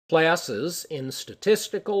Classes in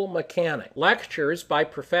Statistical Mechanics. Lectures by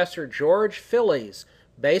Professor George Phillies,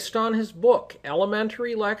 based on his book,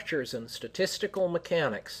 Elementary Lectures in Statistical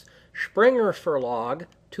Mechanics, Springer Verlag,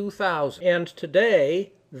 2000. And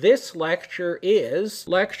today, this lecture is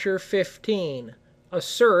Lecture 15, A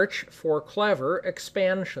Search for Clever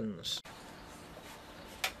Expansions.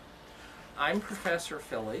 I'm Professor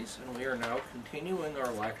Phillies, and we are now continuing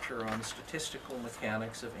our lecture on statistical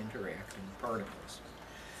mechanics of interacting particles.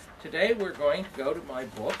 Today we're going to go to my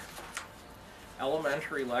book,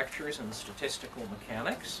 Elementary Lectures in Statistical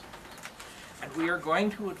Mechanics, and we are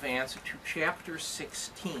going to advance to Chapter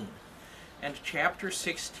 16. And Chapter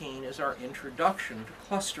 16 is our introduction to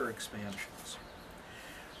cluster expansions.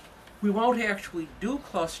 We won't actually do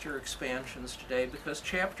cluster expansions today because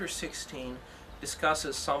Chapter 16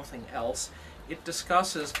 discusses something else. It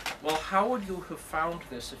discusses, well, how would you have found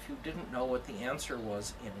this if you didn't know what the answer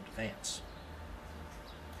was in advance?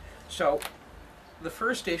 So, the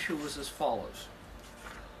first issue is as follows.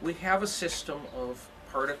 We have a system of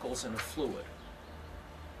particles in a fluid.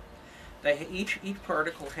 Each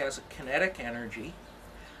particle has a kinetic energy.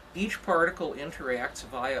 Each particle interacts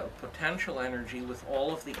via a potential energy with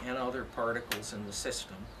all of the n other particles in the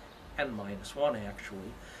system, n minus 1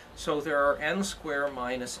 actually. So there are n squared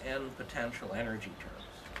minus n potential energy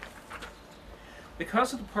terms.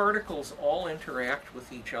 Because the particles all interact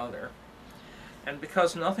with each other, and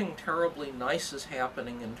because nothing terribly nice is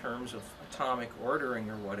happening in terms of atomic ordering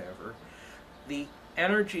or whatever, the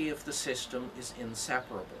energy of the system is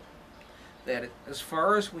inseparable. That as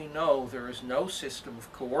far as we know, there is no system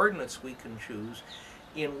of coordinates we can choose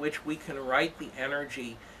in which we can write the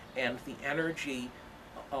energy, and the energy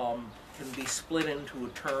can be split into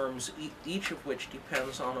terms, each of which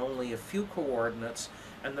depends on only a few coordinates,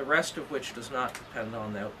 and the rest of which does not depend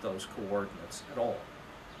on those coordinates at all.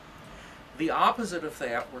 The opposite of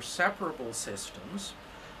that were separable systems,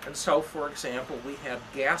 and so, for example, we had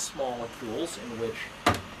gas molecules in which,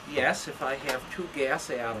 yes, if I have two gas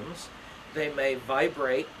atoms, they may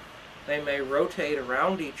vibrate, they may rotate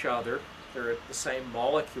around each other, they're the same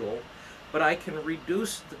molecule, but I can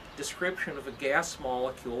reduce the description of a gas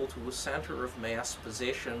molecule to a center of mass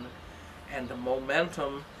position and a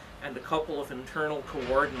momentum and a couple of internal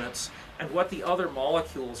coordinates, and what the other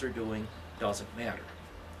molecules are doing doesn't matter.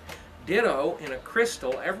 Ditto, in a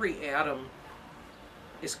crystal, every atom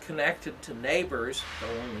is connected to neighbors,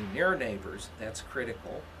 though only near neighbors, that's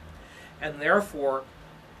critical, and therefore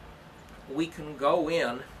we can go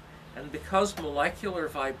in, and because molecular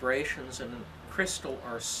vibrations in a crystal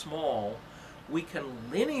are small, we can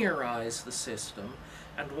linearize the system,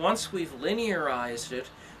 and once we've linearized it,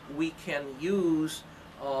 we can use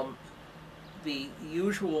the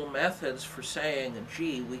usual methods for saying,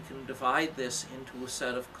 gee, we can divide this into a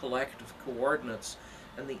set of collective coordinates,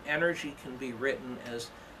 and the energy can be written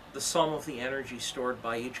as the sum of the energy stored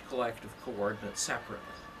by each collective coordinate separately.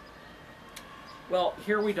 Well,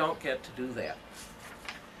 here we don't get to do that.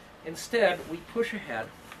 Instead, we push ahead,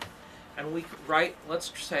 and we write,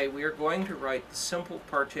 let's say we are going to write the simple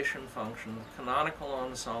partition function, the canonical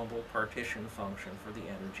ensemble partition function for the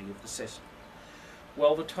energy of the system.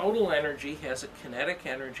 Well, the total energy has a kinetic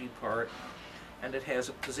energy part, and it has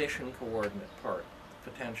a position coordinate part,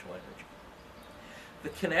 potential energy. The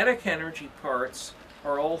kinetic energy parts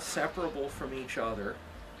are all separable from each other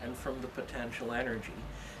and from the potential energy,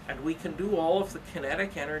 and we can do all of the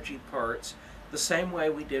kinetic energy parts the same way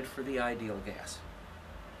we did for the ideal gas.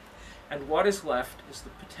 And what is left is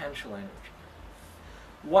the potential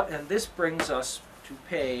energy. And this brings us to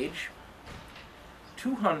page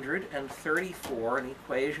 234 in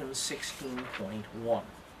equation 16.1.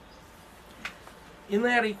 In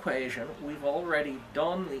that equation, we've already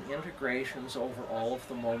done the integrations over all of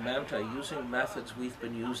the momenta using methods we've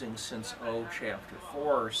been using since chapter 4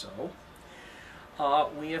 or so.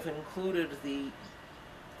 We have included the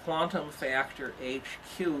quantum factor h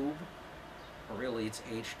cubed, or really it's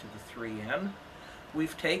h to the 3n.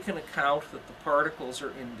 We've taken account that the particles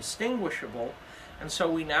are indistinguishable, and so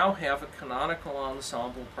we now have a canonical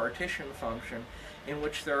ensemble partition function in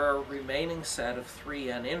which there are a remaining set of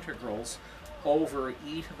 3n integrals over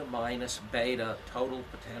e to the minus beta total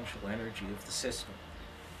potential energy of the system.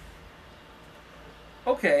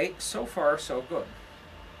 Okay, so far so good.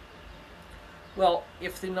 Well,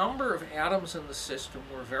 if the number of atoms in the system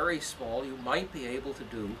were very small, you might be able to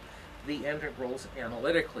do the integrals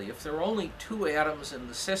analytically. If there are only 2 atoms in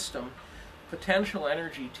the system, potential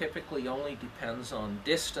energy typically only depends on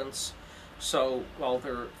distance. So while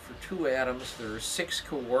for 2 atoms there are 6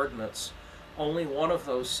 coordinates, only one of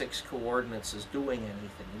those 6 coordinates is doing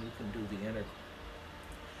anything, and you can do the integral.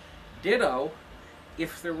 Ditto,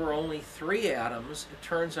 If there were only 3 atoms, it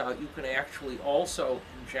turns out you can actually also,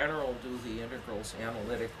 in general, do the integrals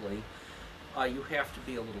analytically. You have to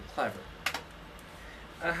be a little clever.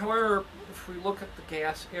 However, if we look at the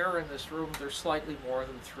gas air in this room, there's slightly more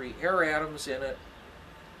than 3 air atoms in it.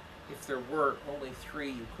 If there were only 3,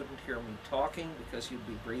 you couldn't hear me talking because you'd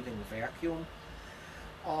be breathing a vacuum.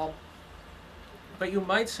 But you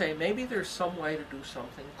might say maybe there's some way to do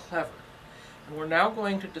something clever. And we're now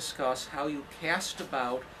going to discuss how you cast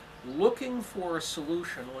about looking for a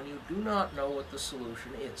solution when you do not know what the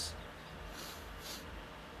solution is.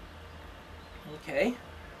 Okay?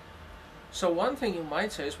 So one thing you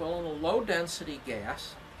might say is, well, in a low-density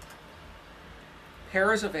gas,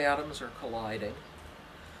 pairs of atoms are colliding.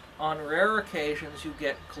 On rare occasions, you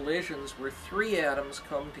get collisions where 3 atoms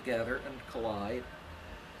come together and collide.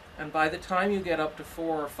 And by the time you get up to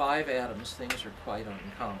 4 or 5 atoms, things are quite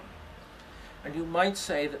uncommon. And you might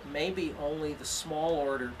say that maybe only the small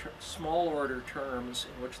order terms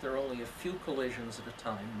in which there are only a few collisions at a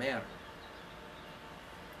time matter.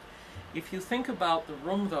 If you think about the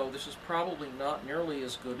room, though, this is probably not nearly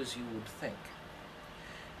as good as you would think.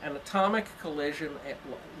 An atomic collision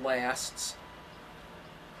lasts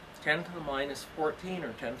 10 to the minus 14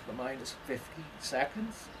 or 10 to the minus 15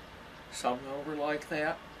 seconds, some number like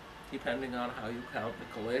that, depending on how you count the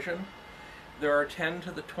collision. There are 10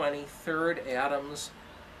 to the 23rd atoms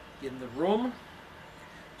in the room,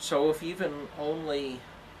 so if even only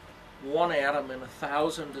 1 atom in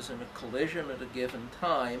 1,000 is in a collision at a given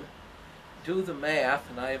time, do the math,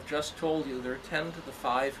 and I have just told you there are 10 to the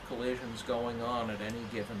 5 collisions going on at any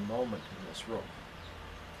given moment in this room.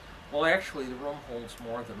 Well, actually, the room holds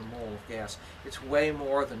more than a mole of gas. It's way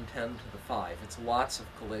more than 10 to the 5. It's lots of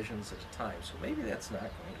collisions at a time, so maybe that's not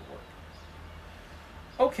going to work.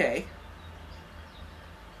 Okay.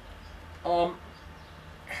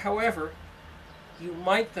 However, you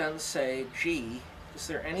might then say, gee, is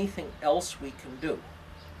there anything else we can do?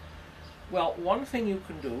 Well, one thing you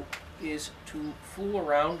can do is to fool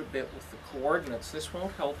around a bit with the coordinates. This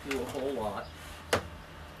won't help you a whole lot.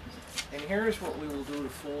 And here's what we will do to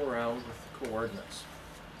fool around with the coordinates.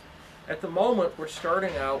 At the moment, we're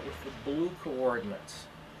starting out with the blue coordinates.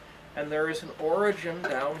 And there is an origin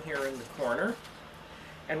down here in the corner.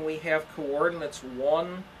 And we have coordinates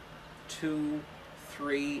 1, 2,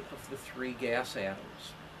 3 of the 3 gas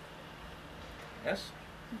atoms. Yes?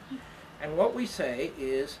 And what we say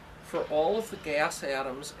is, for all of the gas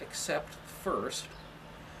atoms except the first,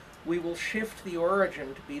 we will shift the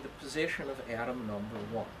origin to be the position of atom number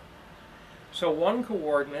 1. So one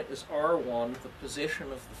coordinate is R1, the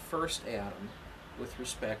position of the first atom with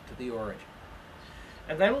respect to the origin.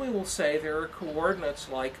 And then we will say there are coordinates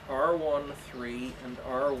like R13 and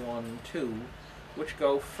R12, which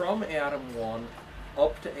go from atom 1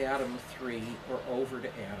 up to atom 3 or over to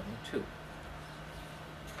atom 2.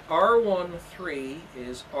 R13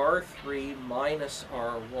 is R3 minus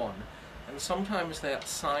R1. And sometimes that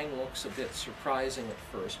sign looks a bit surprising at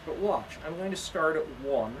first. But watch, I'm going to start at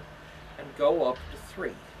 1 and go up to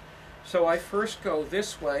 3. So I first go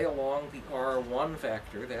this way along the R1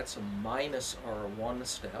 vector. That's a minus R1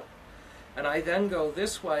 step. And I then go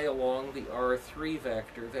this way along the R3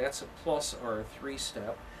 vector. That's a plus R3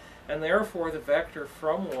 step. And therefore the vector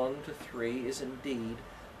from 1 to 3 is indeed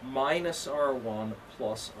minus R1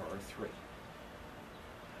 plus R3.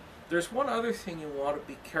 There's one other thing you want to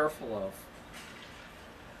be careful of.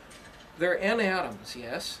 There are n atoms,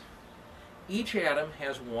 yes? Each atom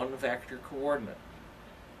has 1 vector coordinate.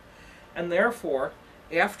 And therefore,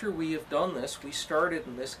 after we have done this, we started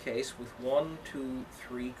in this case with 1, 2,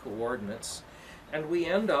 3 coordinates, and we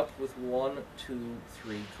end up with 1, 2,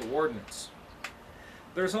 3 coordinates.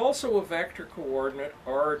 There's also a vector coordinate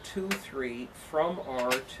R2, 3 from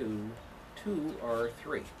R2 to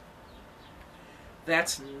R3.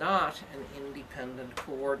 That's not an independent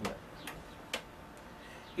coordinate.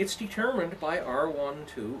 It's determined by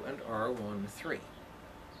R12 and R13.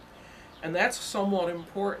 And that's somewhat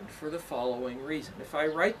important for the following reason. If I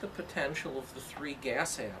write the potential of the 3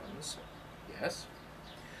 gas atoms, yes,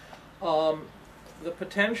 the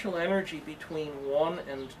potential energy between 1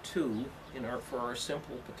 and 2 for our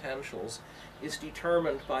simple potentials is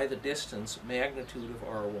determined by the distance magnitude of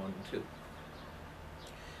R12.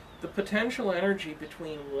 The potential energy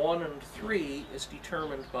between 1 and 3 is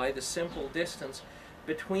determined by the simple distance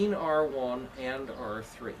between R1 and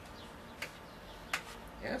R3.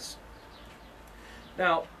 Yes?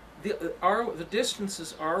 Now, the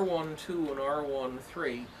distances R12 and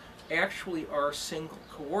R13 actually are single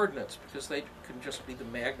coordinates because they can just be the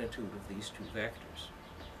magnitude of these 2 vectors.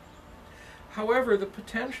 However, the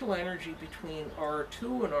potential energy between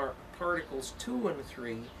R2 and particles 2 and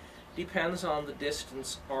 3 depends on the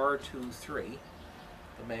distance r23,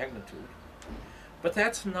 the magnitude, but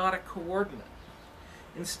that's not a coordinate.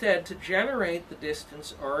 Instead, to generate the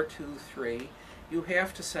distance r23, you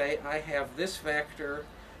have to say, I have this vector,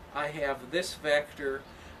 I have this vector,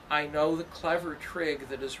 I know the clever trig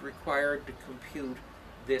that is required to compute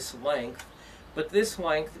this length, but this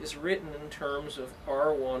length is written in terms of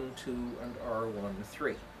r12 and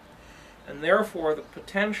r13. And therefore, the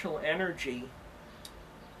potential energy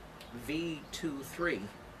V23,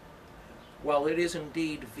 well, it is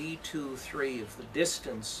indeed V23 of the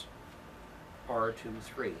distance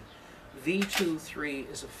r23.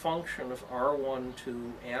 V23 is a function of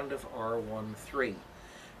r12 and of r13,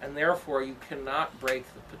 and therefore you cannot break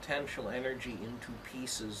the potential energy into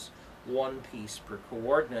pieces, one piece per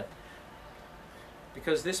coordinate,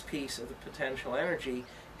 because this piece of the potential energy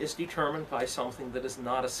is determined by something that is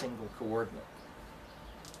not a single coordinate.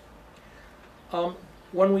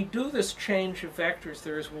 When we do this change of vectors,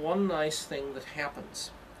 there is one nice thing that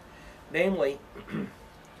happens. Namely,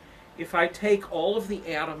 if I take all of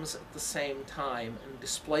the atoms at the same time and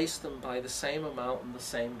displace them by the same amount in the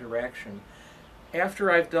same direction,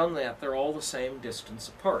 after I've done that, they're all the same distance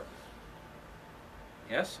apart.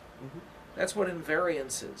 Yes? Mm-hmm. That's what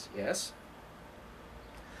invariance is, yes?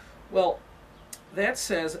 Well, that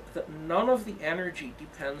says that none of the energy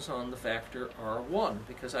depends on the vector r1,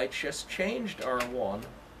 because I just changed r1,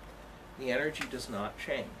 the energy does not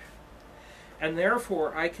change. And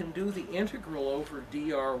therefore, I can do the integral over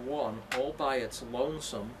dr1 all by its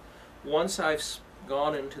lonesome. Once I've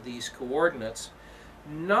gone into these coordinates,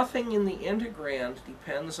 nothing in the integrand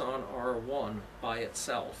depends on r1 by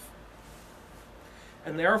itself.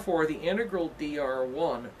 And therefore, the integral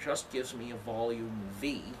dr1 just gives me a volume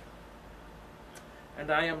v. And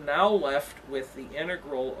I am now left with the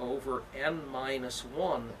integral over n minus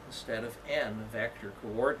 1 instead of n vector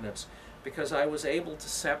coordinates, because I was able to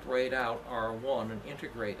separate out r1 and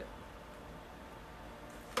integrate it.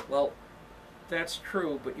 Well, that's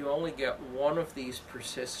true, but you only get one of these per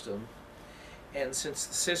system, and since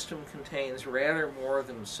the system contains rather more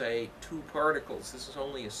than, say, 2 particles, this is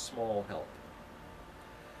only a small help.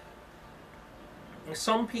 And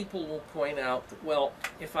some people will point out that, well,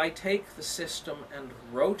 if I take the system and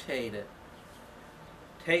rotate it,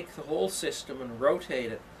 take the whole system and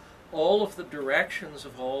rotate it, all of the directions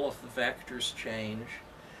of all of the vectors change,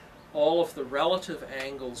 all of the relative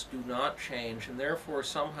angles do not change, and therefore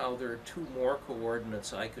somehow there are 2 more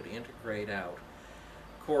coordinates I could integrate out,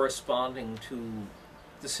 corresponding to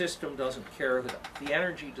the system doesn't care that the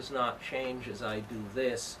energy does not change as I do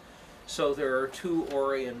this, so there are 2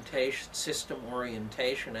 system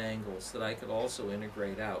orientation angles that I could also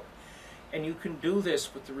integrate out. And you can do this,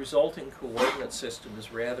 but the resulting coordinate system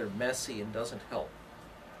is rather messy and doesn't help.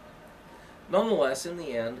 Nonetheless, in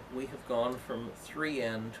the end, we have gone from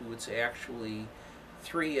 3n to its actually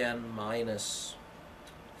 3n minus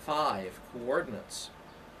 5 coordinates.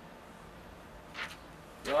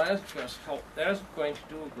 Well, that's just help. That isn't going to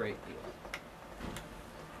do a great deal.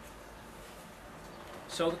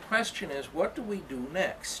 So the question is, what do we do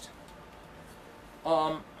next?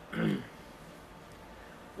 One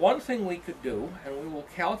thing we could do, and we will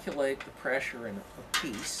calculate the pressure in a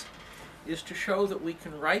piece, is to show that we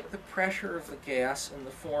can write the pressure of the gas in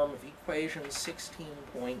the form of equation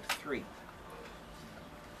 16.3.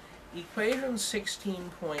 Equation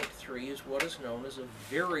 16.3 is what is known as a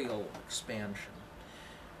virial expansion.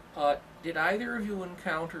 Did either of you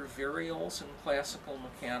encounter virials in classical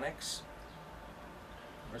mechanics?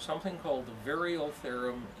 Or something called the virial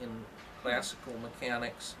theorem in classical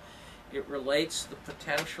mechanics. It relates the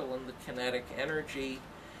potential and the kinetic energy,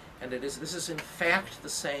 and this is in fact the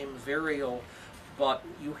same virial, but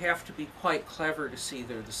you have to be quite clever to see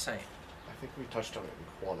they're the same. I think we touched on it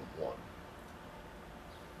in quantum 1.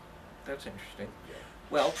 That's interesting. Yeah.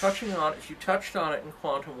 Well, if you touched on it in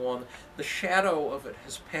quantum 1, the shadow of it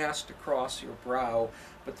has passed across your brow,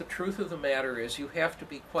 but the truth of the matter is you have to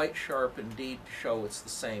be quite sharp indeed to show it's the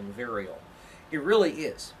same virial. It really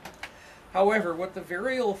is. However, what the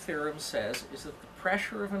virial theorem says is that the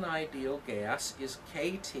pressure of an ideal gas is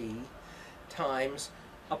kT times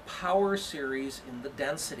a power series in the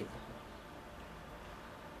density.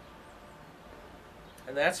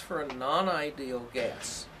 And that's for a non-ideal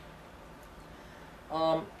gas.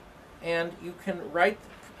 And you can write,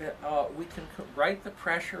 we can write the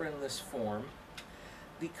pressure in this form.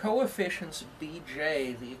 The coefficients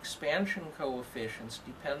Bj, the expansion coefficients,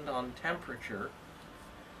 depend on temperature,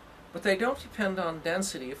 but they don't depend on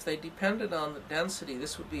density. If they depended on the density,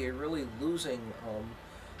 this would be a really losing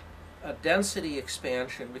a density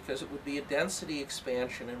expansion because it would be a density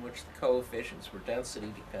expansion in which the coefficients were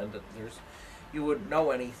density dependent. You wouldn't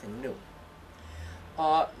know anything new.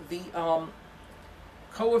 The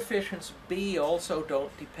coefficients B also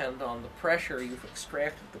don't depend on the pressure. You've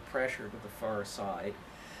extracted the pressure to the far side.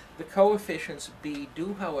 The coefficients B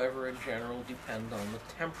do, however, in general depend on the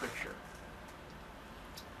temperature.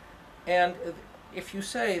 And if you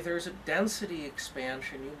say there's a density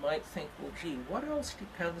expansion, you might think, well, gee, what else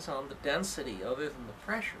depends on the density other than the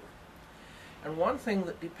pressure? And one thing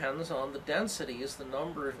that depends on the density is the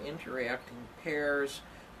number of interacting pairs,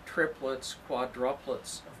 triplets,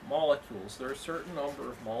 quadruplets of molecules. There are a certain number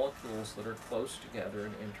of molecules that are close together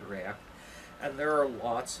and interact, and there are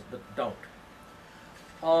lots that don't.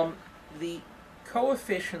 The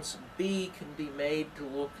coefficients B can be made to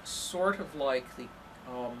look sort of like the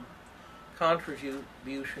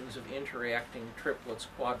contributions of interacting triplets,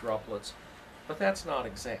 quadruplets, but that's not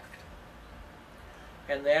exact.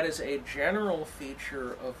 And that is a general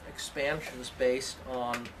feature of expansions based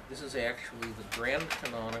on, this is actually the grand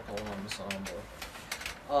canonical ensemble,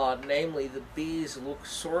 namely the B's look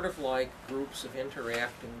sort of like groups of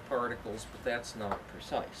interacting particles, but that's not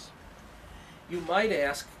precise. You might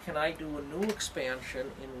ask, can I do a new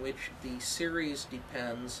expansion in which the series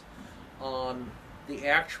depends on the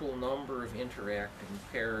actual number of interacting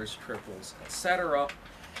pairs, triples, etc.?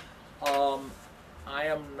 I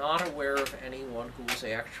am not aware of anyone who has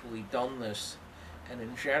actually done this, and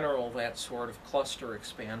in general that sort of cluster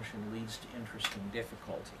expansion leads to interesting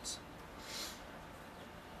difficulties.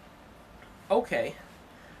 Okay,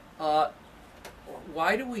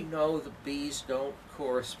 why do we know the B's don't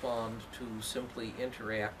correspond to simply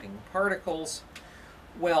interacting particles?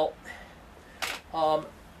 Well,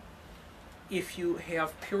 if you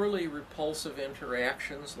have purely repulsive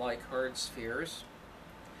interactions like hard spheres,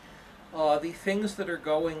 the things that are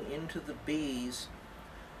going into the B's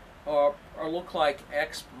look like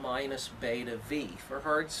x minus beta v. For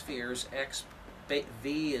hard spheres,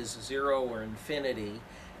 v is 0 or infinity.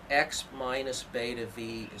 X minus beta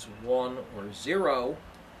v is 1 or 0,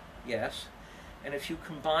 yes. And if you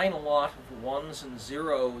combine a lot of 1s and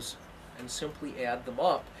 0s and simply add them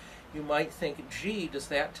up, you might think, gee, does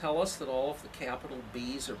that tell us that all of the capital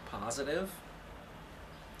B's are positive?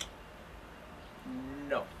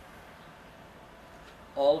 No.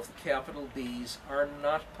 All of the capital B's are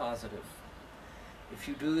not positive. If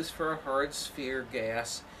you do this for a hard sphere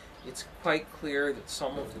gas, it's quite clear that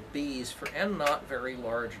some of the B's, for n not very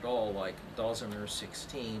large at all, like a dozen or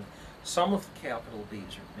 16, some of the capital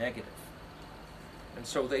B's are negative. And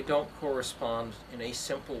so they don't correspond in a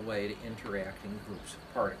simple way to interacting groups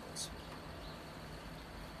of particles.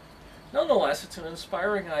 Nonetheless, it's an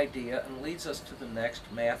inspiring idea and leads us to the next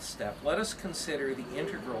math step. Let us consider the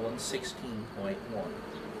integral in 16.1.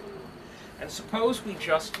 And suppose we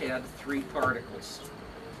just had 3 particles.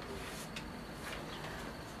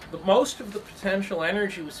 Most of the potential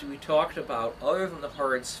energies we talked about, other than the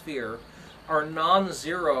hard sphere, are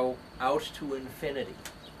non-zero out to infinity.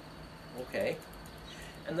 Okay?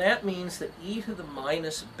 And that means that e to the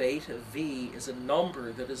minus beta v is a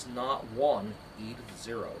number that is not 1, e to the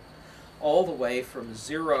 0, all the way from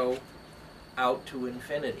 0 out to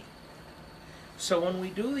infinity. So when we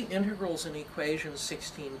do the integrals in equation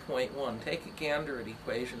 16.1, take a gander at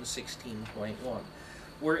equation 16.1.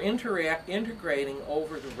 We're integrating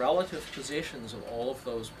over the relative positions of all of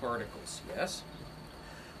those particles, yes?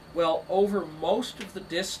 Well, over most of the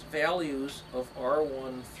disk values of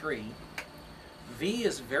R13, v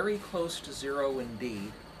is very close to 0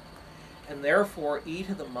 indeed, and therefore e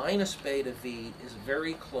to the minus beta v is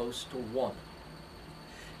very close to 1.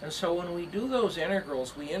 And so when we do those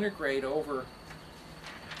integrals, we integrate over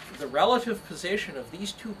the relative position of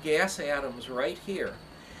these 2 gas atoms right here,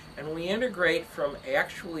 and we integrate from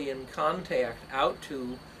actually in contact out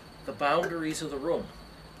to the boundaries of the room.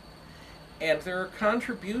 And there are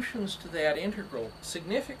contributions to that integral,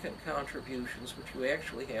 significant contributions, which you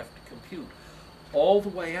actually have to compute all the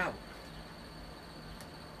way out.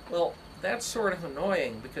 Well, that's sort of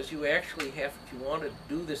annoying because you actually have, if you want to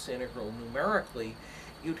do this integral numerically,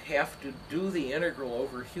 you'd have to do the integral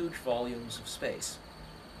over huge volumes of space.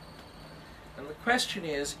 And the question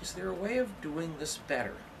is there a way of doing this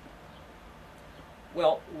better?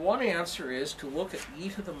 Well, one answer is to look at e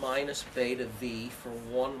to the minus beta v for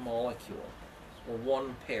one molecule, or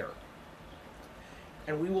one pair.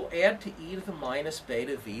 And we will add to e to the minus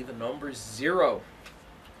beta v the number 0.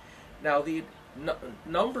 Now, the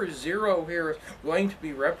number 0 here is going to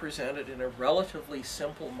be represented in a relatively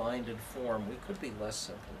simple-minded form. We could be less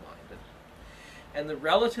simple-minded. And the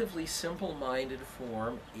relatively simple-minded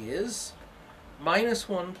form is minus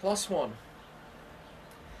 1 plus 1.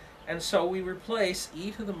 And so we replace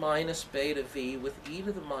e to the minus beta v with e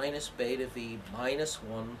to the minus beta v minus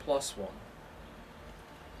 1 plus 1.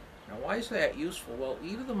 Now why is that useful? Well,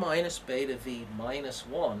 e to the minus beta v minus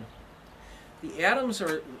 1, the atoms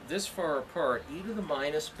are this far apart. E to the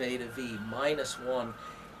minus beta v minus 1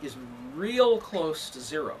 is real close to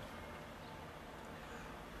 0.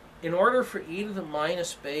 In order for e to the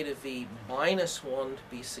minus beta v minus 1 to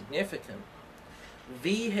be significant,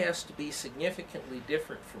 v has to be significantly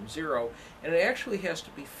different from 0, and it actually has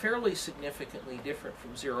to be fairly significantly different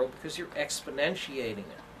from 0 because you're exponentiating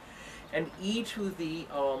it. And e to the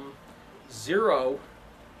 0,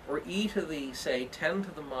 or e to the, say, 10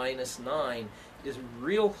 to the minus 9 is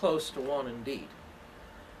real close to 1 indeed.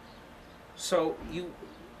 So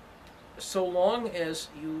long as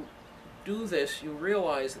you do this, you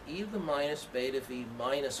realize that e to the minus beta v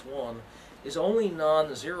minus 1 is only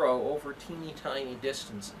non-zero over teeny tiny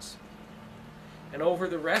distances. And over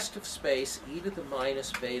the rest of space, e to the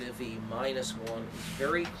minus beta v minus 1 is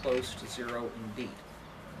very close to 0 indeed.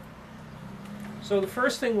 So the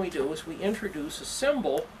first thing we do is we introduce a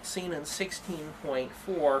symbol seen in 16.4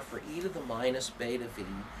 for e to the minus beta v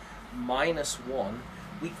minus 1.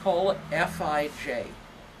 We call it Fij.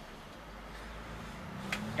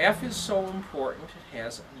 F is so important it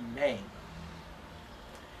has a name.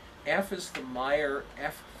 F is the Meyer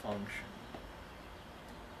F function.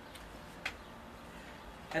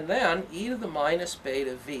 And then e to the minus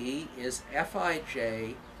beta v is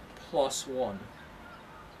Fij plus 1.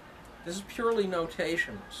 This is purely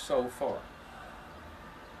notation so far.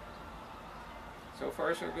 So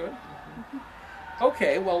far, so good?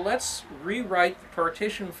 Okay, well, let's rewrite the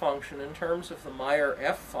partition function in terms of the Meyer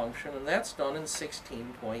F function, and that's done in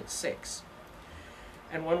 16.6.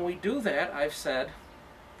 And when we do that, I've said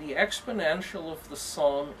the exponential of the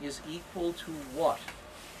sum is equal to what?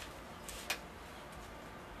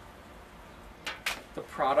 The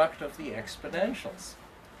product of the exponentials.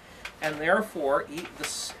 And therefore,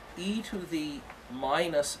 e to the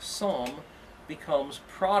minus sum becomes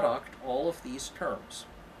product all of these terms.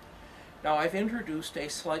 Now I've introduced a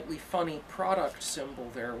slightly funny product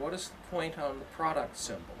symbol there. What is the point on the product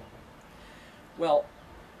symbol? Well,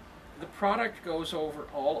 the product goes over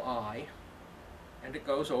all I, and it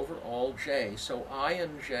goes over all j. So I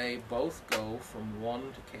and j both go from 1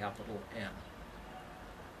 to capital N.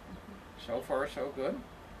 So far, so good.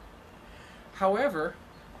 However,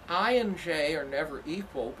 I and j are never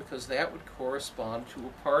equal because that would correspond to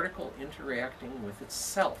a particle interacting with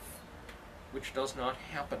itself, which does not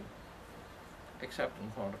happen except in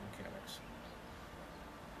quantum mechanics.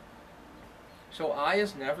 So I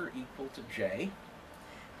is never equal to j,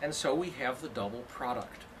 and so we have the double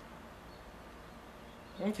product.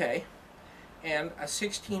 Okay, and a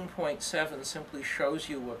 16.7 simply shows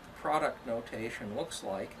you what the product notation looks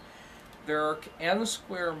like. There are n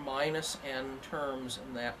squared minus n terms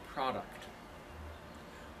in that product.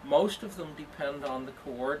 Most of them depend on the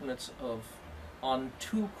coordinates on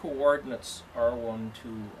two coordinates, r1, 2,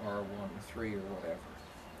 r1, 3, or whatever.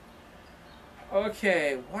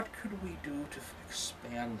 Okay, what could we do to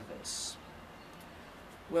expand this?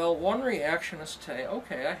 Well, one reaction is to say,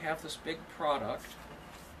 okay, I have this big product.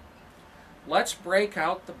 Let's break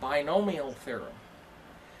out the binomial theorem.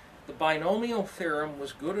 The binomial theorem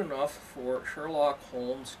was good enough for Sherlock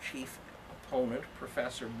Holmes' chief opponent,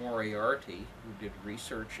 Professor Moriarty, who did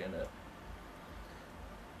research in it.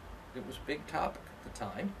 It was a big topic at the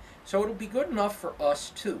time. So it'll be good enough for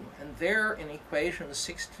us too. And there in equation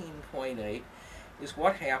 16.8 is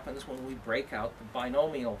what happens when we break out the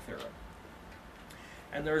binomial theorem.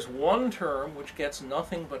 And there's one term which gets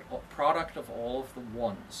nothing but a product of all of the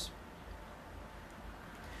ones.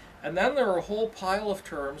 And then there are a whole pile of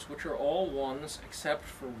terms which are all ones except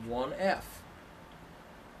for one f.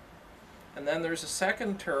 And then there's a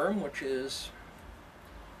second term which is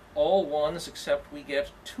all ones except we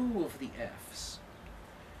get two of the f's.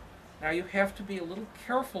 Now you have to be a little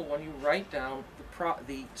careful when you write down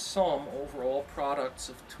the sum over all products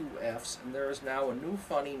of two f's, and there is now a new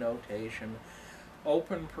funny notation: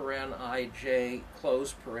 open paren ij,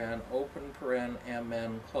 close paren, open paren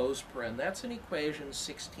mn, close paren. That's in equation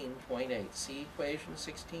 16.8. See equation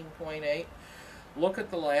 16.8? Look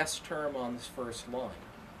at the last term on this first line.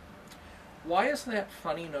 Why is that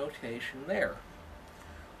funny notation there?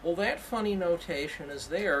 Well, that funny notation is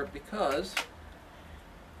there because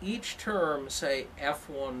each term, say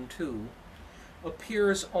f12,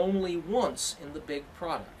 appears only once in the big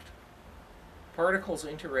product. Particles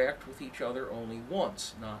interact with each other only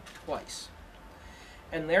once, not twice.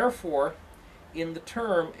 And therefore, in the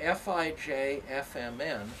term Fij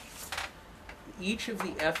Fmn, each of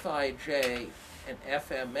the Fij and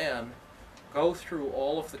Fmn go through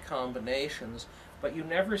all of the combinations, but you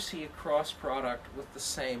never see a cross product with the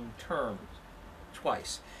same term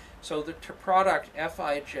twice. So the product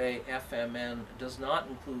Fij, Fmn does not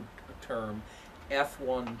include a term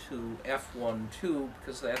F12, F12,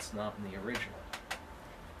 because that's not in the original.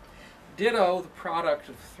 Ditto, the product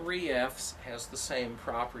of three F's has the same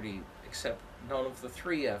property, except none of the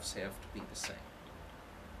three F's have to be the same.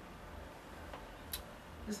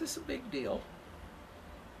 Is this a big deal?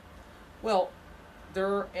 Well, there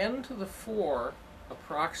are n to the 4,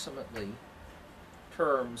 approximately,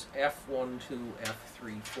 terms F12,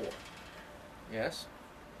 F34. Yes?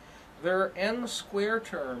 There are n square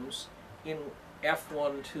terms in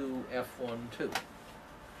F12, F12.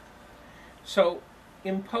 So,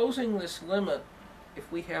 imposing this limit,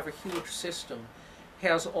 if we have a huge system,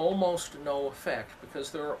 has almost no effect,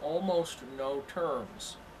 because there are almost no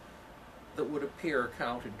terms that would appear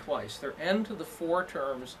counted twice. There are n to the 4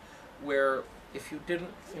 terms where, if you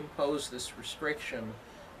didn't impose this restriction,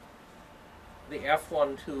 the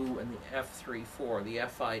F12 and the F34, the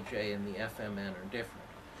Fij and the Fmn are different.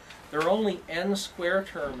 There are only n square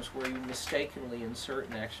terms where you mistakenly insert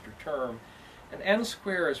an extra term, and n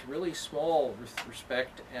square is really small with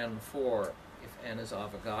respect to n4 if n is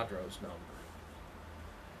Avogadro's number.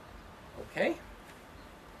 Okay?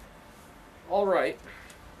 All right.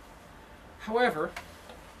 However,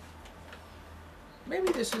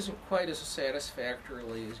 maybe this isn't quite as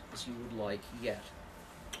satisfactorily as you would like yet.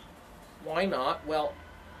 Why not? Well,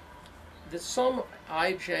 the sum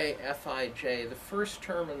ij, fij, the first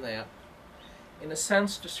term in that, in a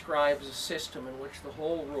sense describes a system in which the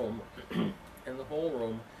whole room,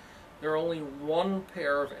 there are only one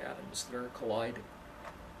pair of atoms that are colliding.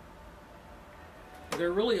 There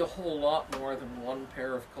are really a whole lot more than one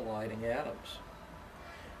pair of colliding atoms.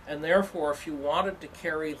 And therefore, if you wanted to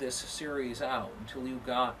carry this series out until you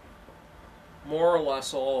got more or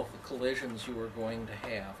less all of the collisions you were going to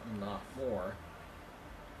have, and not more,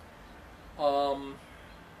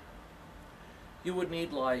 you would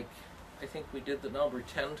need, like, I think we did the number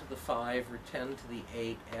 10 to the 5 or 10 to the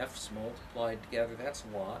 8 F's multiplied together. That's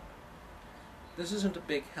a lot. This isn't a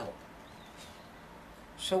big help.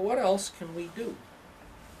 So what else can we do?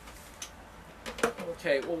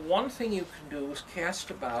 Okay, well, one thing you can do is cast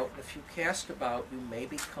about. If you cast about, you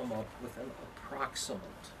maybe come up with an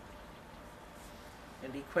approximant.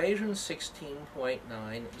 And equation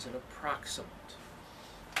 16.9 is an approximant.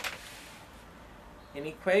 In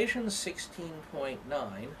equation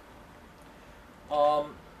 16.9,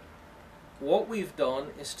 what we've done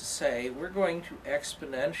is to say we're going to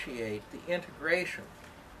exponentiate the integration.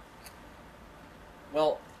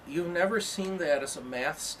 Well, you've never seen that as a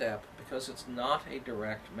math step because it's not a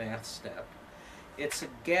direct math step. It's a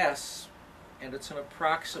guess, and it's an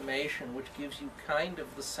approximation which gives you kind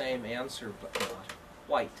of the same answer, but not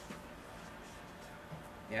quite.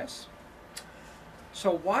 Yes?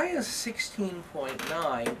 So why is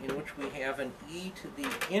 16.9, in which we have an e to the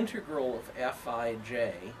integral of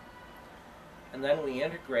Fij, and then we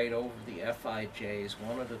integrate over the Fij's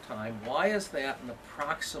one at a time, why is that an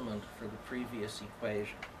approximant for the previous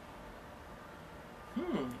equation?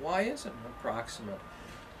 Why is it an approximant?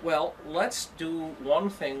 Well, let's do one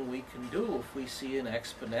thing we can do if we see an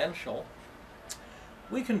exponential.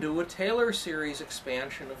 We can do a Taylor series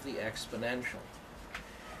expansion of the exponential.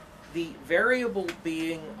 The variable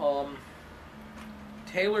being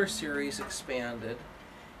Taylor series expanded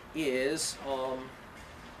is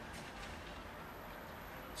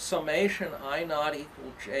summation I naught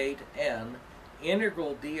equal j to n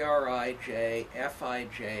integral drij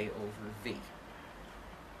Fij over v.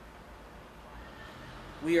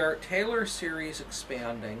 We are Taylor series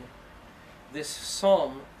expanding. This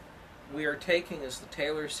sum we are taking as the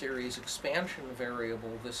Taylor series expansion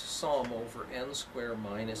variable, this sum over n squared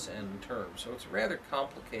minus n terms. So it's a rather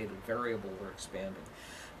complicated variable we're expanding.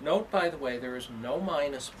 Note, by the way, there is no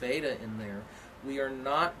minus beta in there. We are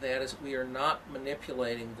not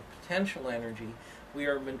manipulating the potential energy. We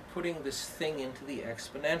are putting this thing into the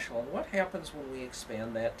exponential. And what happens when we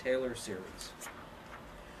expand that Taylor series?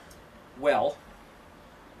 Well,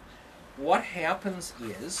 what happens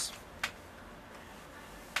is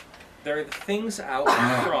there are the things out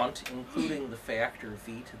in front, including the factor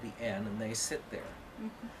v to the n, and they sit there.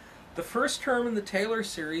 The first term in the Taylor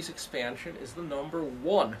series expansion is the number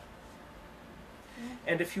 1.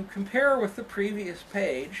 And if you compare with the previous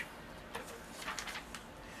page,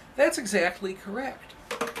 that's exactly correct.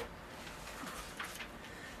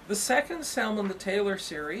 The second sum in the Taylor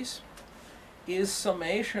series is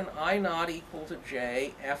summation I naught equal to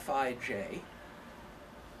j Fij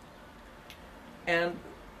And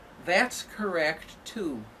that's correct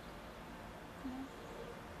too.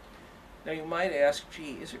 Now you might ask,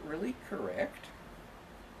 gee, is it really correct?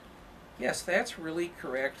 Yes, that's really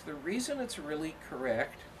correct. The reason it's really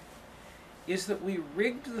correct is that we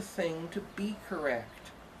rigged the thing to be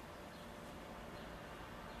correct.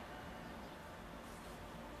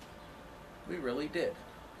 We really did.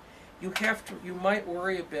 You might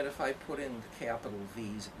worry a bit if I put in the capital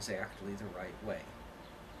V's exactly the right way.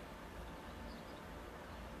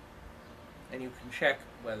 And you can check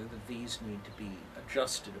whether the V's need to be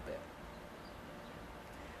adjusted a bit.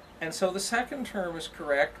 And so the second term is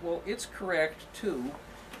correct. Well, it's correct too,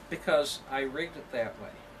 because I rigged it that way.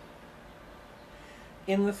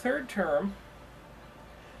 In the third term,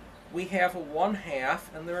 we have a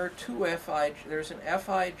 1/2, and there are two Fij. There's an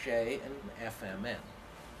Fij and an Fmn.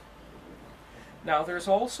 Now there's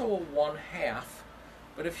also a 1/2,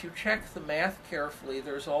 but if you check the math carefully,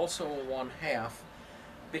 there's also a 1/2,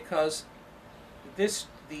 because the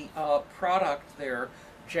product there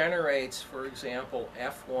generates, for example,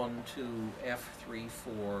 F12,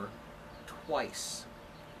 F34 twice.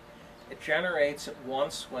 It generates it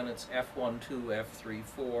once when it's F12,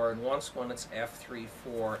 F34, and once when it's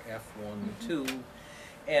F34, F12,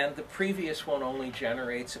 and the previous one only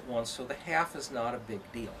generates it once, so the half is not a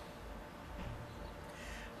big deal.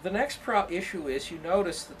 The next issue is, you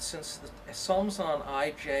notice that since the sums on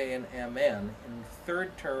Ij and Mn in the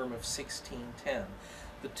third term of 1610,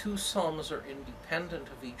 the two sums are independent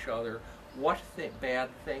of each other, what bad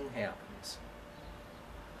thing happens?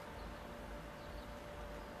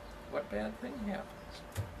 What bad thing happens?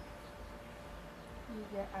 You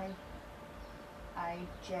get Ij is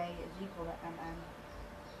equal to Mn.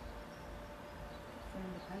 They're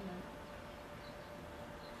independent.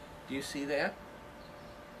 Do you see that?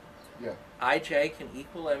 Yeah. Ij can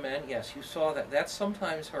equal Mn. Yes, you saw that. That's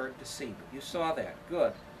sometimes hard to see, but you saw that.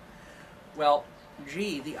 Good. Well,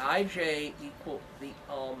 gee, the Ij equal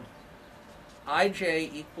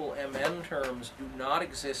Mn terms do not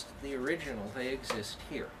exist in the original. They exist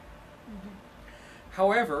here.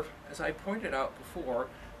 However, as I pointed out before,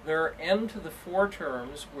 there are n to the 4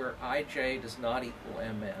 terms where Ij does not equal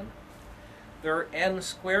Mn. There are n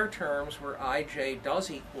square terms where Ij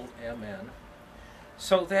does equal Mn.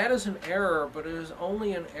 So that is an error, but it is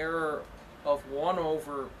only an error of 1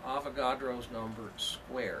 over Avogadro's number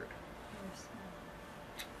squared.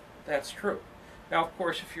 That's true. Now, of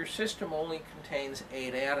course, if your system only contains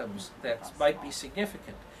 8 atoms, that might be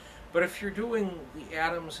significant. But if you're doing the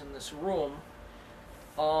atoms in this room,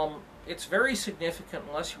 it's very significant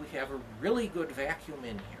unless we have a really good vacuum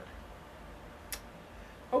in here.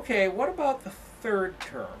 Okay, what about the third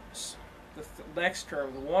terms? The next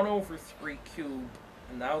term, the 1 over 3 cubed,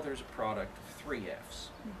 and now there's a product of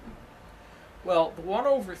 3f's. Well, the 1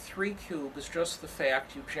 over 3 cubed is just the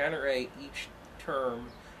fact you generate each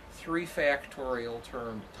term 3 factorial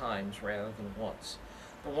times rather than once.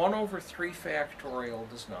 The 1 over 3 factorial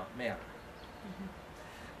does not matter.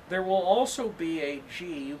 There will also be a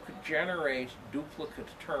g. You could generate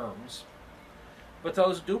duplicate terms, but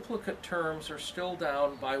those duplicate terms are still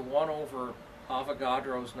down by 1 over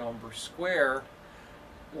Avogadro's number square,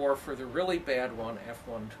 or for the really bad one,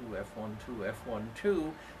 F12, F12,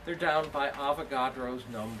 F12, they're down by Avogadro's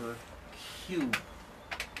number cube.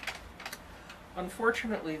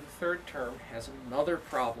 Unfortunately, the third term has another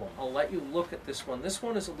problem. I'll let you look at this one. This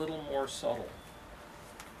one is a little more subtle,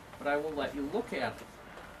 but I will let you look at it.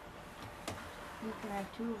 You can have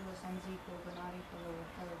 2 of the sums equal but not equal to the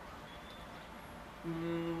third.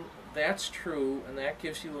 That's true, and that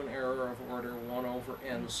gives you an error of order 1 over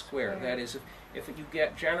n squared. That is, if you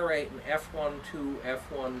generate an F12,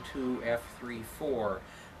 F12, F34,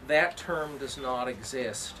 that term does not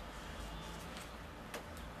exist.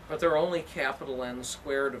 But they're only capital N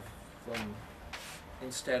squared of them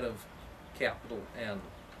instead of capital N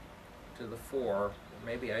to the 4. Or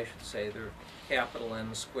maybe I should say they're capital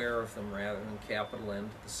N square of them rather than capital N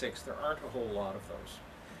to the 6. There aren't a whole lot of those.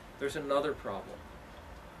 There's another problem.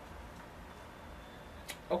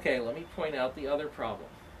 Okay, let me point out the other problem.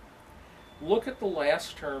 Look at the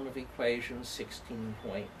last term of equation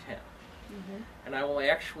 16.10. And I will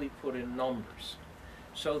actually put in numbers.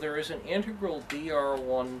 So there is an integral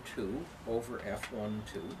dr12 over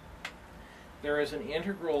f12. There is an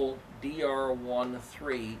integral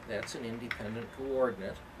dr13, that's an independent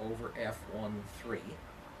coordinate, over f13.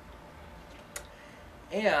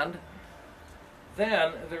 And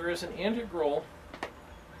then there is an integral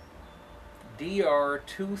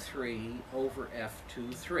dr23 over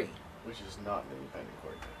f23. Which is not an independent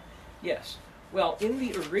coordinate. Yes. Well, in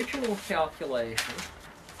the original calculation,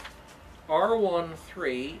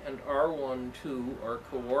 R13 and R12 are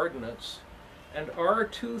coordinates, and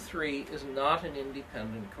R23 is not an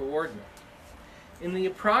independent coordinate. In the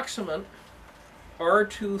approximant,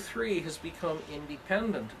 R23 has become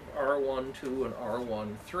independent of R12 and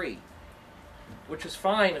R13, which is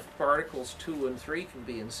fine if particles 2 and 3 can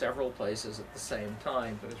be in several places at the same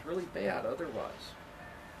time, but it's really bad otherwise.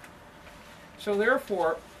 So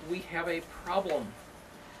therefore, we have a problem.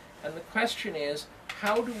 And the question is,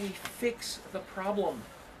 how do we fix the problem?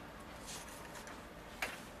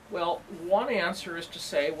 Well, one answer is to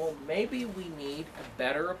say, well, maybe we need a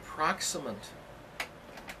better approximant.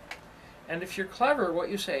 And if you're clever, what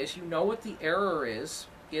you say is, you know what the error is.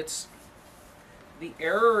 The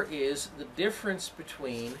error is the difference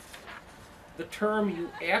between the term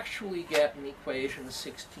you actually get in equation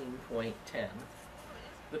 16.10,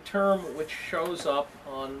 the term which shows up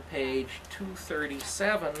on page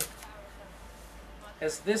 237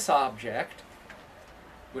 as this object,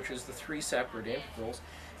 which is the three separate integrals,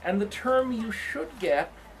 and the term you should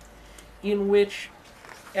get in which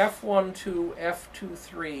f12,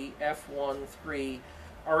 f23, f13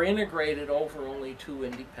 are integrated over only two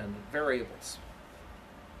independent variables.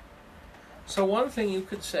 So one thing you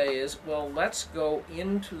could say is, well, let's go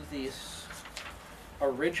into this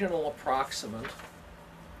original approximant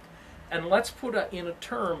and let's put in a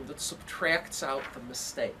term that subtracts out the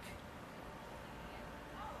mistake.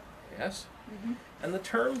 Yes? Mm-hmm. And the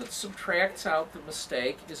term that subtracts out the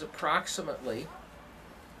mistake is approximately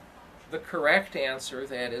the correct answer,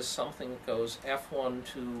 that is something that goes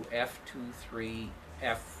f12, f23,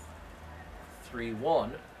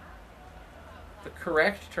 f31. The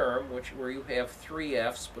correct term, where you have three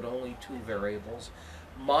f's but only two variables,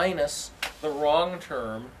 minus the wrong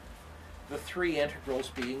term, the three integrals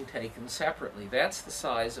being taken separately. That's the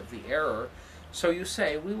size of the error. So you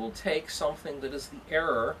say, we will take something that is the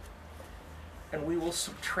error and we will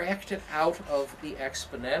subtract it out of the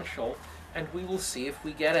exponential, and we will see if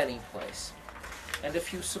we get any place. And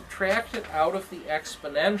if you subtract it out of the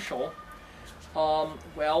exponential,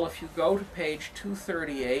 well, if you go to page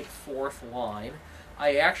 238, fourth line,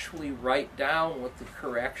 I actually write down what the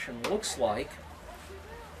correction looks like,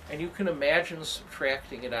 and you can imagine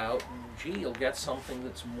subtracting it out, and gee, you'll get something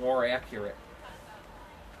that's more accurate.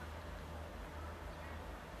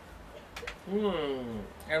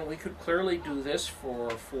 And we could clearly do this for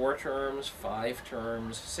 4 terms, 5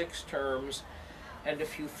 terms, 6 terms, and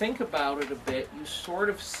if you think about it a bit, you sort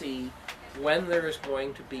of see when there is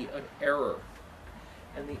going to be an error.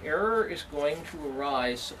 And the error is going to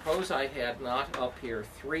arise, suppose I had not up here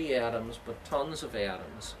 3 atoms, but tons of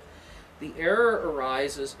atoms. The error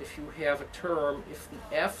arises if you have a term, if the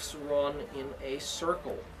f's run in a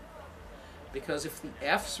circle. Because if the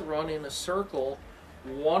f's run in a circle,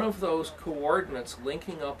 one of those coordinates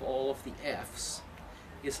linking up all of the f's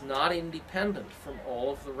is not independent from all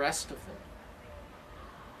of the rest of them.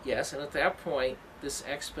 Yes, and at that point, this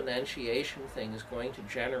exponentiation thing is going to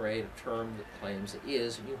generate a term that claims it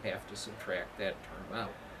is, and you have to subtract that term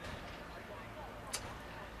out.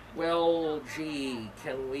 Well, gee,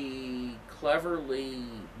 can we cleverly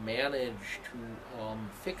manage to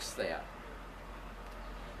fix that?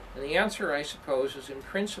 And the answer, I suppose, is in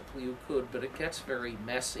principle you could, but it gets very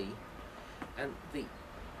messy. And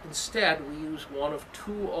instead, we use one of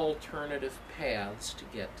 2 alternative paths to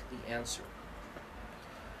get to the answer.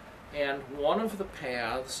 And one of the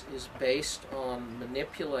paths is based on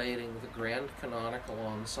manipulating the grand canonical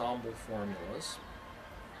ensemble formulas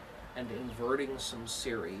and inverting some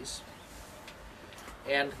series.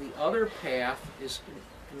 And the other path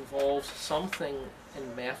involves something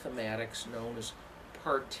in mathematics known as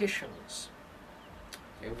partitions.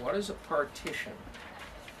 Okay, what is a partition?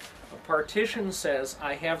 A partition says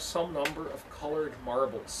I have some number of colored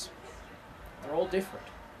marbles. They're all different.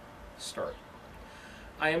 Start.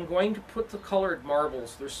 I am going to put the colored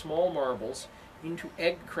marbles, they're small marbles, into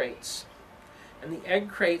egg crates. And the egg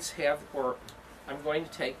crates I'm going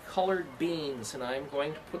to take colored beans and I'm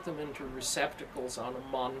going to put them into receptacles on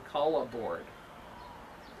a Mancala board.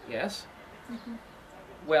 Yes? Mm-hmm.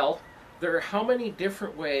 Well, how many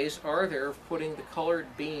different ways are there of putting the colored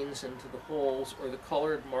beans into the holes or the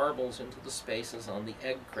colored marbles into the spaces on the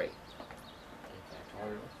egg crate?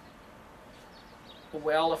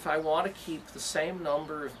 Well, if I want to keep the same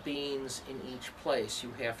number of beans in each place,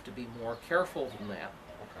 you have to be more careful than that.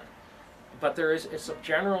 Okay. But it's a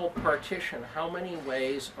general partition. How many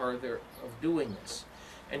ways are there of doing this?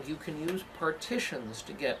 And you can use partitions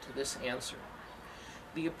to get to this answer.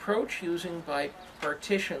 The approach using by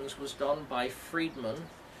partitions was done by Friedman.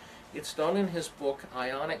 It's done in his book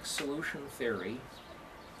Ionic Solution Theory,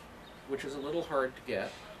 which is a little hard to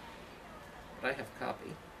get. but I have a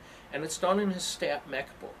copy, and it's done in his Stat Mech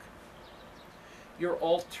book. Your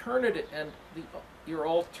alternative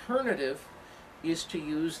is to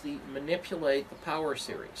use the manipulate the power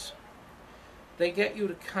series. They get you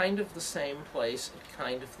to kind of the same place at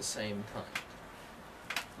kind of the same time.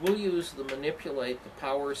 We'll use the manipulate the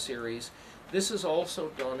power series. This is also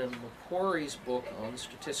done in Macquarie's book on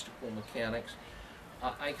statistical mechanics.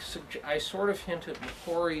 I sort of hinted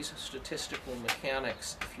Macquarie's Statistical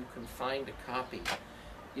Mechanics, if you can find a copy,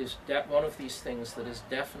 is one of these things that is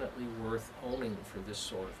definitely worth owning for this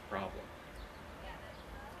sort of problem.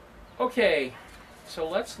 Okay, so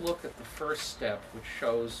let's look at the first step, which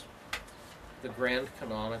shows the grand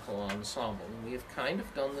canonical ensemble. And we have kind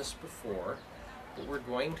of done this before, but we're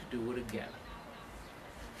going to do it again.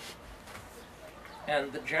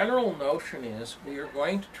 And the general notion is we are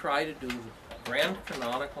going to try to do the grand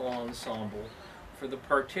canonical ensemble for the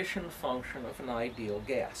partition function of an ideal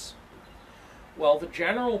gas. Well, the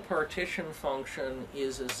general partition function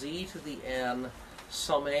is a z to the n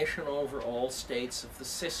summation over all states of the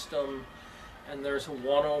system, and there's a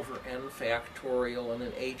 1 over n factorial and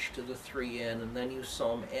an h to the 3n, and then you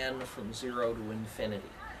sum n from 0 to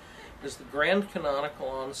infinity. Because the grand canonical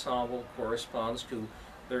ensemble corresponds to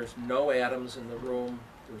there's no atoms in the room,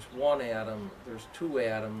 there's 1 atom, there's 2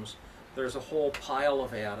 atoms, there's a whole pile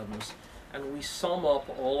of atoms, and we sum up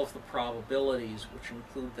all of the probabilities, which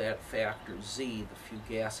include that factor z,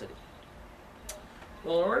 the fugacity.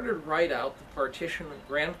 Well, in order to write out the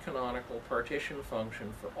grand canonical partition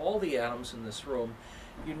function for all the atoms in this room,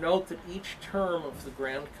 you note that each term of the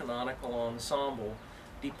grand canonical ensemble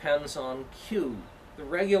depends on q, the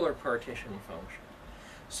regular partition function.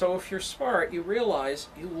 So if you're smart, you realize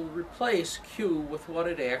you will replace q with what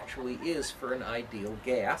it actually is for an ideal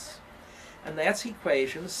gas, and that's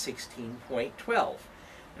equation 16.12.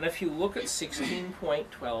 And if you look at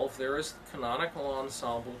 16.12, there is the canonical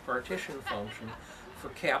ensemble partition function for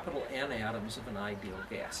capital N atoms of an ideal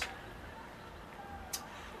gas.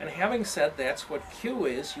 And having said that's what Q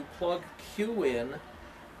is, you plug Q in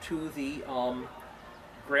to the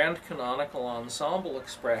grand canonical ensemble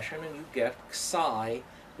expression, and you get psi,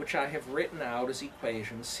 which I have written out as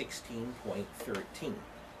equation 16.13.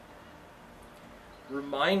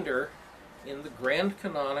 Reminder, in the grand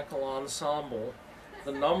canonical ensemble,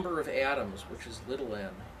 the number of atoms, which is little n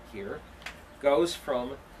here, goes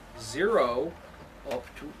from 0 up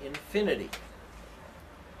to infinity.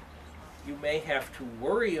 You may have to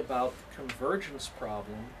worry about the convergence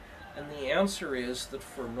problem, and the answer is that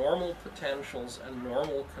for normal potentials and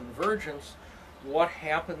normal convergence, what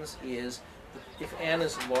happens is that if n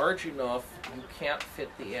is large enough, you can't fit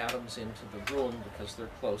the atoms into the room because they're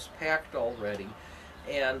close packed already,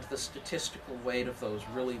 and the statistical weight of those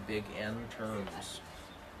really big n terms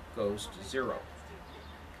goes to 0.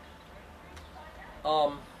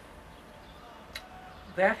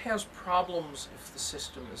 That has problems if the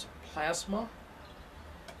system is a plasma,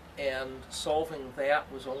 and solving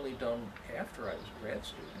that was only done after I was a grad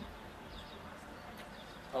student.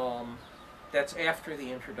 That's after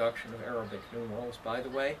the introduction of Arabic numerals, by the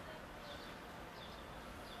way.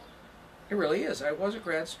 It really is. I was a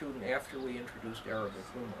grad student after we introduced Arabic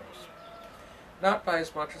numerals. Not by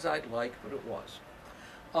as much as I'd like, but it was.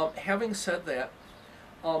 Having said that,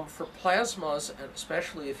 for plasmas, and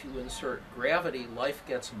especially if you insert gravity, life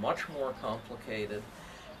gets much more complicated.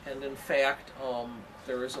 And in fact,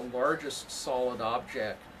 there is a largest solid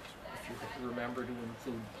object, if you remember to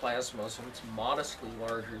include plasmas, and it's modestly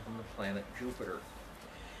larger than the planet Jupiter.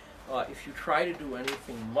 If you try to do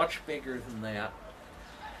anything much bigger than that,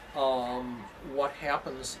 what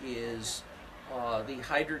happens is the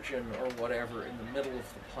hydrogen or whatever in the middle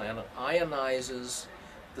of the planet ionizes,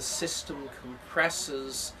 the system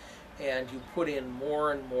compresses, and you put in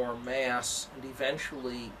more and more mass, and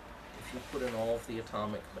eventually, if you put in all of the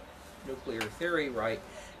atomic nuclear theory right,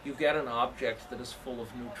 you get an object that is full of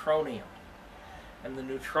neutronium. And the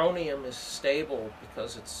neutronium is stable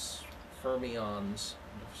because it's fermions,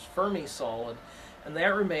 it's Fermi solid, and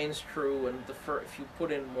that remains true, and if you put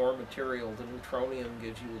in more material, the neutronium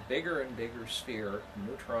gives you a bigger and bigger sphere, a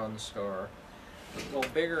neutron star. It will go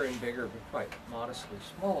bigger and bigger, but quite modestly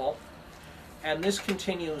small. And this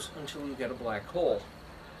continues until you get a black hole.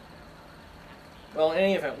 Well, in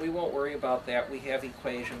any event, we won't worry about that. We have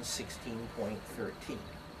equation 16.13.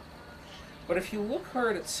 But if you look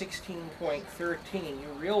hard at 16.13, you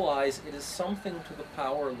realize it is something to the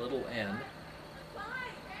power little n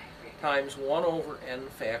times 1 over n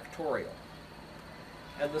factorial.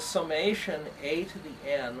 And the summation a to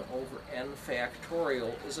the n over n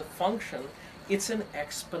factorial is a function. It's an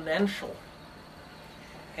exponential.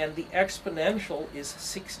 And the exponential is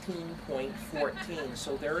 16.14.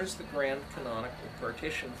 So there is the grand canonical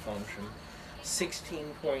partition function.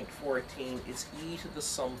 16.14 is e to the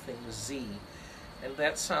something z. And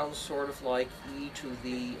that sounds sort of like e to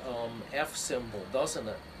the f symbol, doesn't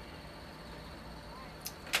it?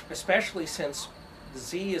 Especially since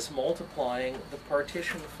z is multiplying the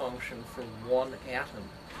partition function for one atom.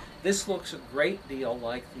 This looks a great deal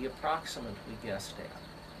like the approximant we guessed at,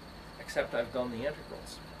 except I've done the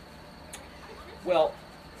integrals. Well,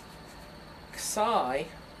 psi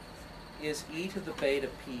is e to the beta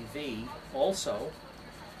pv also,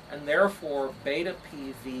 and therefore beta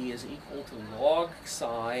pv is equal to log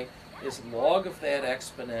psi is log of that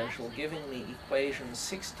exponential, giving me equation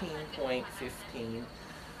 16.15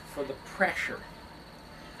 for the pressure.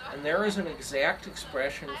 And there is an exact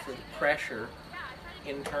expression for the pressure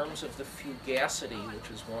in terms of the fugacity, which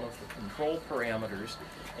is one of the control parameters.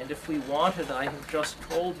 And if we wanted, I have just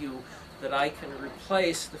told you that I can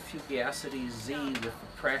replace the fugacity z with the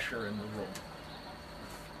pressure in the room.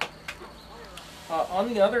 On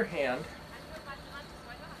the other hand,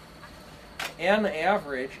 n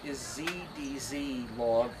average is z dz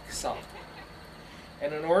log psi.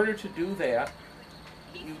 And in order to do that,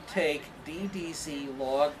 you take d dz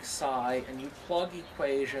log psi and you plug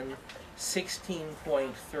equation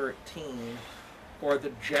 16.13 or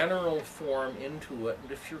the general form into it.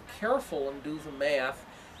 And if you're careful and do the math,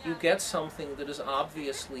 you get something that is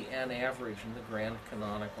obviously n average in the grand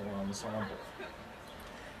canonical ensemble.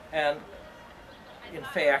 And in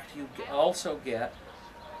fact, you also get,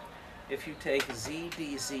 if you take z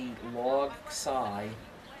dz log psi,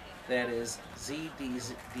 that is z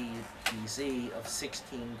dz of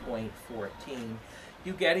 16.14,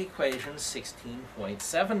 you get equation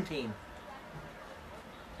 16.17.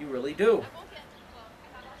 You really do.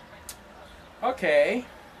 Okay.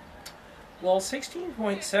 Well,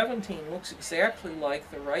 16.17 looks exactly like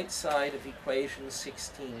the right side of equation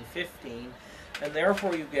 1615, and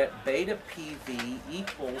therefore you get beta PV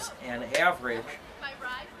equals an average,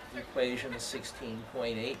 equation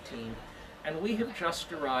 16.18, and we have just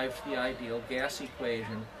derived the ideal gas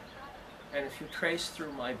equation, and if you trace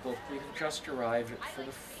through my book, we have just derived it for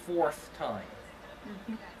the 4th time.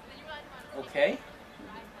 Okay?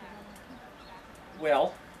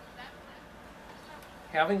 Well,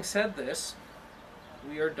 having said this,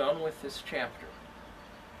 we are done with this chapter.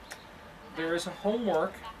 There is a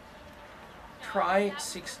homework. Try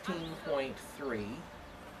 16.3.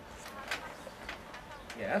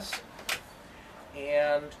 Yes.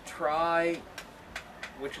 And try,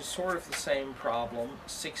 which is sort of the same problem,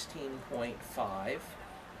 16.5.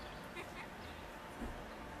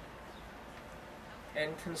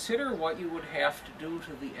 And consider what you would have to do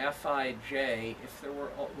to the Fij if there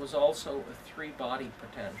was also a three-body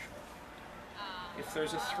potential. If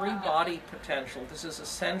there's a three-body potential, this is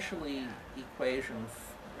essentially equation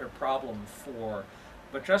or problem 4,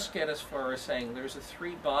 but just get as far as saying there's a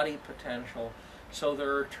three-body potential, so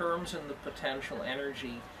there are terms in the potential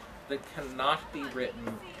energy that cannot be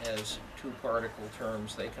written as two-particle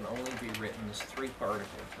terms. They can only be written as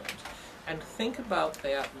three-particle terms. And think about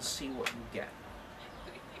that and see what you get.